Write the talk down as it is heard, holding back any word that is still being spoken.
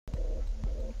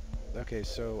Okay,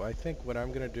 so I think what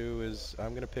I'm gonna do is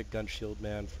I'm gonna pick Gunshield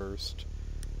Man first,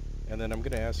 and then I'm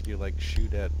gonna ask you like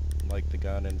shoot at like the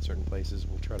gun in certain places.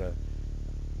 We'll try to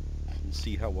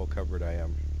see how well covered I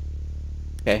am.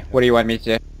 Okay, what do you want me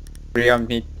to? What do you want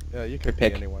me You to can pick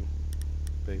pick? anyone,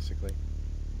 basically.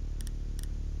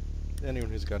 Anyone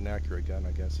who's got an accurate gun,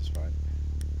 I guess, is fine.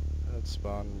 Let's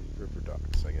spawn River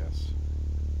Docks, I guess.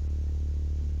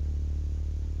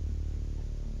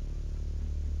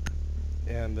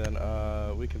 And then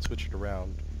we can switch it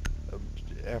around.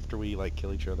 After we like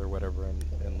kill each other, whatever,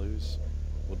 and lose,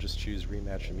 we'll just choose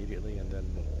rematch immediately, and then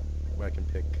I can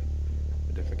pick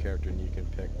a different character, and you can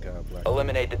pick Blackbeard.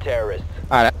 Eliminate the terrorists.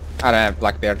 I don't have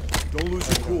Blackbeard. Don't lose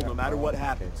your cool no matter what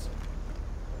happens.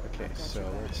 Okay, so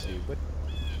let's see. What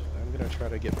I'm gonna try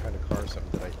to get behind a car or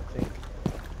something that I think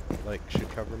like should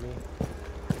cover me,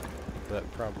 but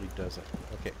probably doesn't.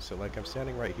 Okay, so like I'm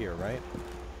standing right here, right?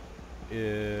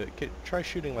 Try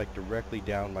shooting like directly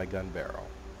down my gun barrel.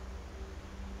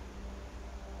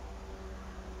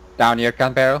 Down your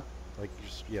gun barrel? Like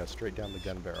just, yeah, straight down the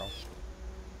gun barrel.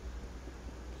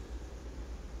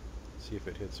 See if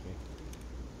it hits me.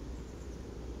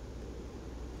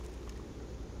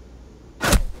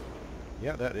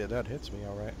 Yeah, that hits me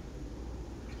all right.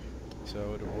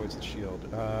 So it avoids the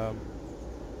shield.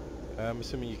 I'm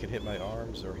assuming you can hit my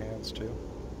arms or hands too.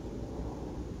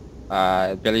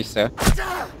 I believe so.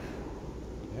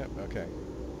 Yep, okay.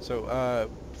 So,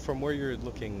 from where you're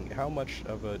looking, how much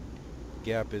of a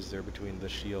gap is there between the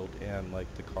shield and, like,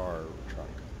 the car trunk?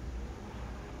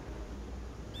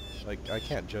 Like, I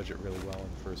can't judge it really well in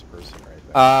first person right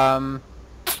now.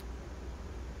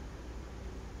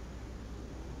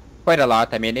 Quite a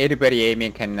lot. I mean, anybody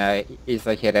aiming can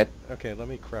easily hit it. Okay, let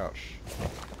me crouch.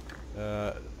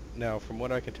 Now, from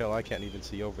what I can tell, I can't even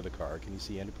see over the car. Can you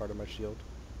see any part of my shield?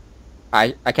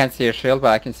 I can't see your shield, but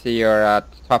I can see your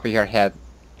top of your head.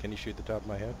 Can you shoot the top of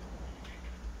my head?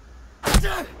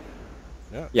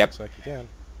 Yeah, Yep. looks like you can.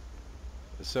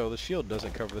 So the shield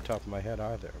doesn't cover the top of my head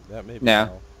either. That may be No.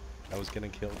 how I was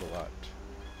getting killed a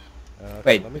lot.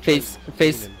 Wait, let me try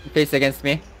face against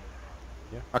me.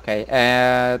 Yeah.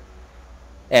 Okay,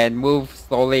 and move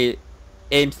slowly,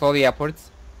 aim slowly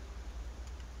upwards.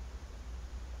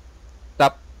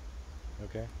 Stop.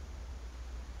 Okay.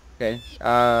 Okay.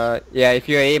 Yeah, if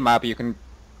you aim up, you can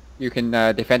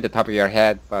defend the top of your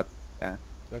head, but yeah.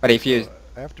 Okay, But if you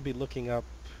I have to be looking up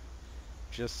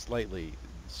just slightly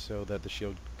so that the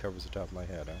shield covers the top of my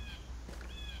head, huh?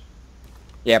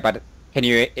 yeah, but can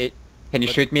you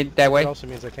shoot me that way? It also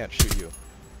means I can't shoot you.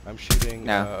 I'm shooting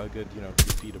No. a good, 2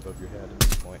 feet above your head at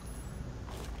this point.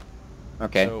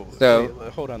 Okay. So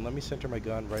wait, hold on, let me center my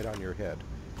gun right on your head.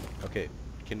 Okay,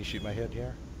 can you shoot my head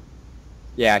here?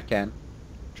 yeah, I can.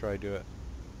 Try do it.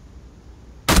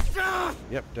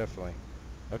 Yep, definitely.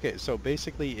 Okay, so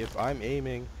basically if I'm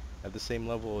aiming at the same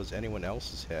level as anyone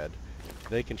else's head,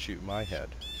 they can shoot my head.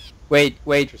 Wait,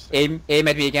 Interesting. aim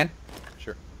at me again.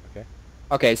 Sure, okay.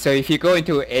 Okay, so if you go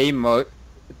into aim mode,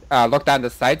 look down the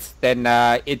sights, then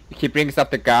he brings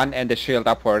up the gun and the shield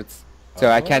upwards, so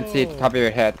I can't see the top of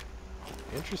your head.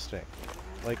 Interesting.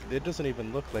 Like, it doesn't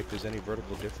even look like there's any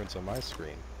vertical difference on my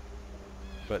screen.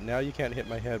 But now you can't hit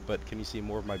my head, but can you see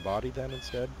more of my body then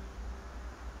instead?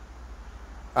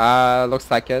 Looks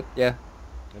like it, yeah.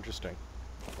 Interesting.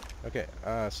 Okay,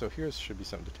 so here should be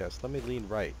something to test. Let me lean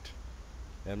right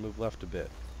and move left a bit.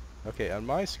 Okay, on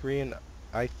my screen,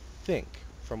 I think,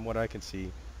 from what I can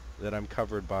see, that I'm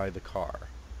covered by the car.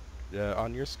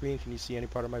 On your screen, can you see any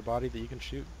part of my body that you can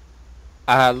shoot?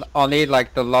 Only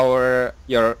like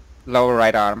your lower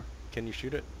right arm. Can you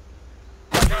shoot it?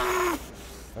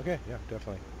 Okay, yeah,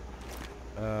 definitely.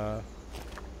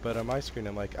 But on my screen,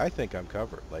 I'm like, I think I'm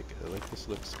covered. Like this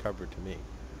looks covered to me.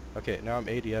 Okay, now I'm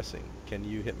ADSing. Can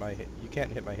you hit my head? You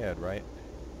can't hit my head, right?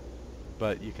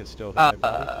 But you can still hit my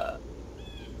body?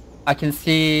 I can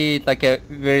see like a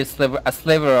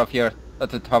sliver of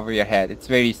the top of your head. It's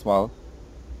very small.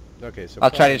 Okay, so I'll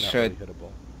try to probably not shoot. really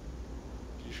hittable.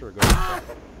 You sure go for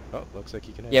it. Oh, looks like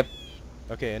you can hit. Yep.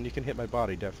 Okay, and you can hit my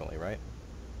body definitely, right?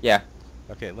 Yeah.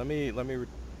 Okay, let me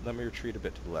retreat a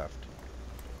bit to the left.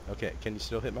 Okay, can you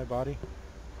still hit my body?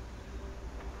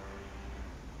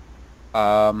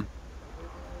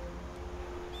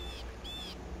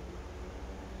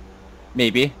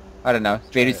 Maybe. I don't know.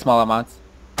 Very small amounts.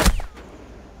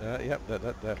 Yep,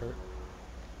 that hurt.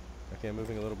 Okay, I'm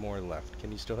moving a little more left.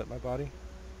 Can you still hit my body?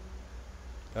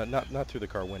 Not through the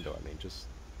car window, I mean, just...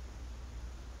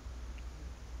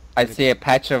 I see a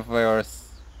patch of your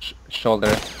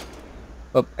shoulder.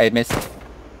 Oh, I missed.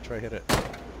 Try hit it.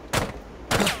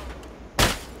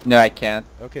 No, I can't.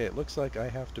 Okay, it looks like I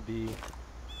have to be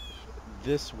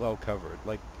this well covered.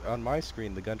 Like on my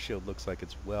screen, the gun shield looks like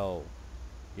it's well,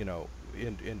 you know,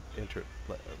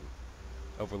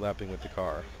 overlapping with the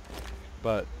car.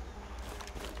 But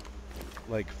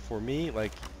like for me,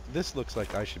 like this looks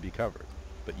like I should be covered,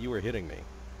 but you were hitting me,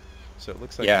 so it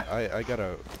looks like Yeah. I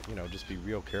gotta, you know, just be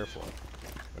real careful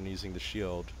when using the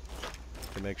shield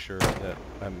to make sure that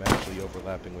I'm actually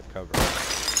overlapping with cover.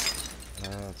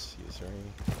 Let's see, is there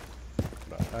any...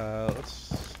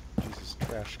 let's use this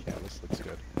trash can. This looks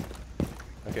good.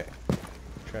 Okay,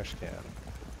 trash can.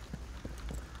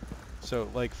 So,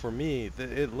 like, for me,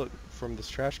 from this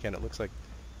trash can, it looks like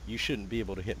you shouldn't be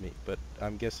able to hit me, but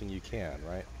I'm guessing you can,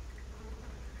 right?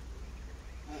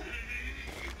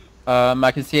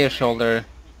 I can see a shoulder.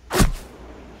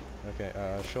 Okay,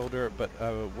 shoulder, but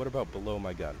what about below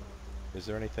my gun? Is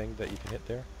there anything that you can hit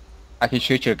there? I can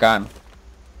shoot your gun.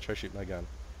 Try shoot my gun.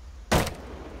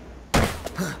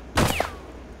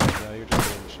 No, you're just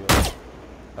hitting the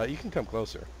shield. You can come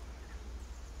closer.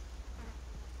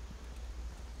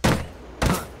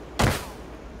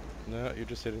 No, you're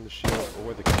just hitting the shield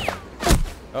or the can.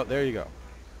 Oh, there you go.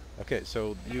 Okay,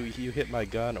 so you hit my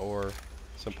gun or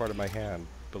some part of my hand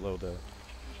below the...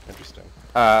 Interesting.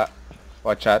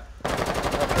 Watch out.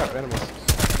 Oh crap, enemies.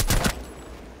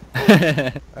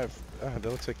 That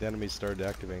looks like the enemies started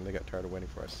activating. They got tired of waiting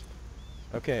for us.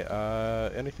 Okay,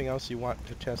 anything else you want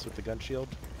to test with the gun shield?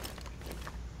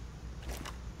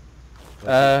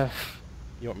 You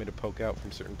want me to poke out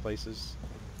from certain places?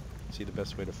 See the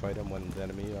best way to fight them when the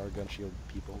enemy are gun shield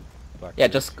people? Yeah,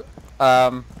 just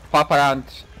pop around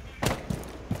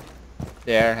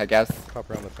there, I guess. Pop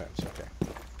around the fence, okay.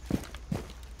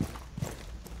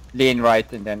 Lean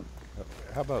right and then...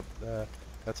 How about,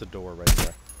 that's a door right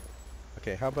there.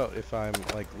 Okay, how about if I'm,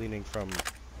 like, leaning from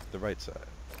the right side?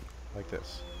 Like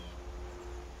this.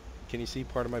 Can you see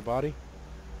part of my body?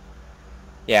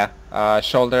 Yeah,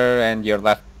 shoulder and your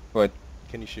left foot.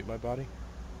 Can you shoot my body?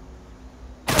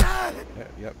 Yeah,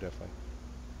 yep, definitely.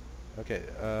 Okay,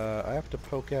 I have to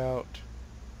poke out...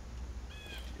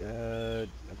 I'm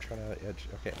trying to edge...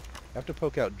 Okay, I have to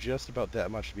poke out just about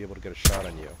that much to be able to get a shot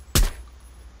on you.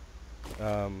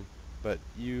 But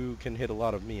you can hit a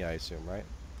lot of me, I assume, right?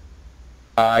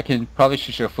 I can probably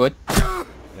shoot your foot. Yeah,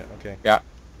 okay. Yeah.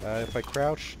 If I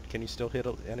crouch, can you still hit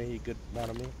any good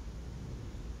amount of me?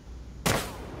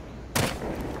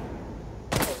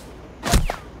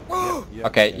 Yep,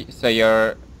 Okay, so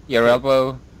your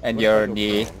elbow and What if I your go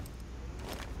knee. prone?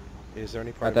 Is there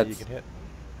any part of me you that's- can hit?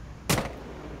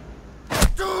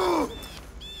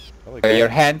 Holy Your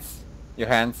crap. hands. Your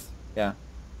hands. Yeah.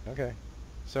 Okay.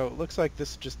 So it looks like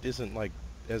this just isn't like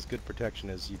as good protection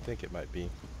as you think it might be.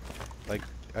 Like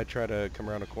I try to come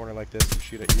around a corner like this and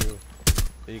shoot at you,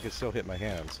 and you can still hit my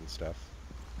hands and stuff.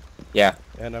 Yeah.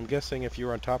 And I'm guessing if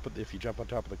you're on top of, if you jump on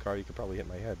top of the car, you could probably hit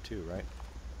my head too, right?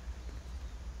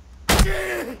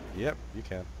 Yep, you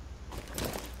can.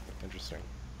 Interesting.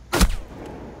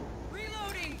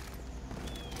 Reloading.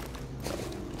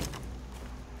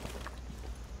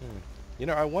 You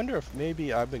know, I wonder if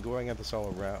maybe I've been going at this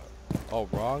all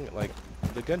wrong. Like,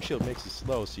 the gun shield makes you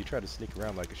slow, so you try to sneak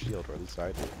around like a shield, or at least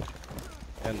I do.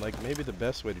 And like, maybe the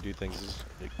best way to do things is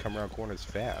to come around corners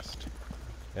fast,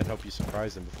 and help you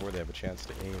surprise them before they have a chance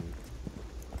to aim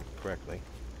correctly.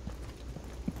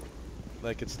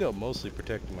 Like, it's still mostly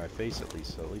protecting my face at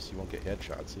least, so at least you won't get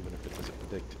headshots, even if it doesn't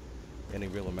predict any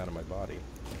real amount of my body.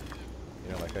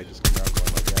 You know, like I just come around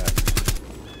going like that.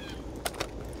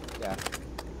 Yeah.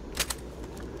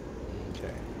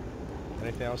 Okay.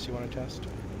 Anything else you want to test?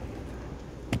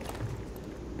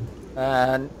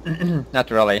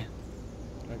 Not really.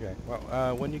 Okay.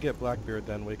 Well, when you get Blackbeard,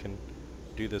 then we can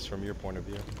do this from your point of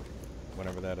view,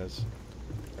 whenever that is.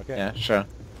 Okay. Yeah, sure.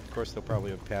 Of course, they'll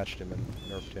probably have patched him and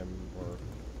nerfed him, or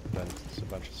done a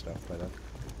bunch of stuff by then.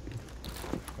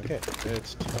 Okay,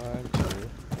 it's time to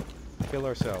kill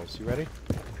ourselves. You ready?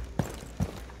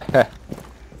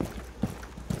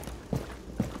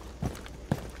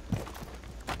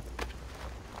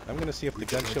 I'm gonna see if the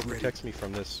gun shield protects me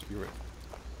from this. You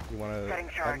wanna?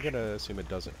 I'm gonna assume it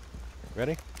doesn't.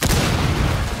 Ready?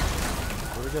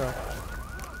 Here we go.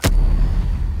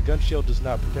 The gun shield does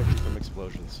not protect you from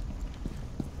explosions.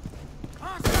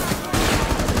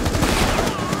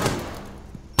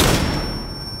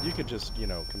 You could just, you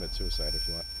know, commit suicide if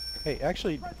you want. Hey,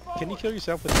 actually, can you kill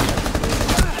yourself with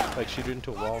like shoot it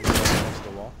into a wall and go against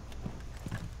the wall?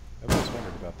 I've always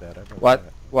wondered about that. I've never What? done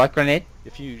it. What grenade?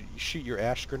 If you shoot your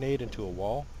ash grenade into a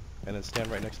wall and then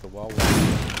stand right next to the wall.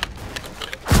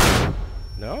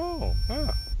 No.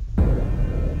 Huh.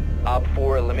 Op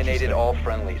 4 eliminated Interesting. all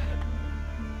friendlies.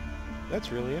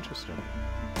 That's really interesting.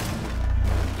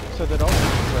 So that also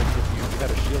means, like, if you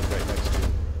had a shield right next to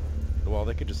the wall,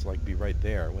 they could just, like, be right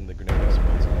there when the grenade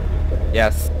explodes.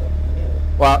 Yes.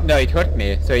 Well, no, it hurt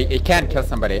me, so it can kill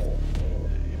somebody.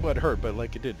 Well, it hurt, but,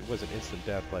 like, it wasn't instant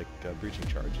death like breaching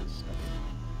charges.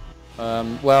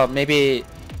 Well, maybe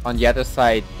on the other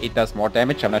side it does more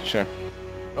damage, I'm not sure.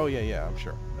 Oh, yeah, I'm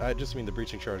sure. I just mean the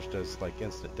breaching charge does, like,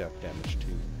 instant death damage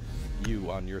to you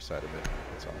on your side of it.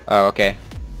 That's all. Oh, okay.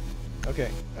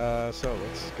 Okay, so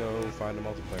let's go find a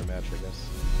multiplayer match, I guess.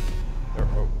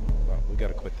 Oh, well, we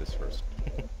gotta quit this first.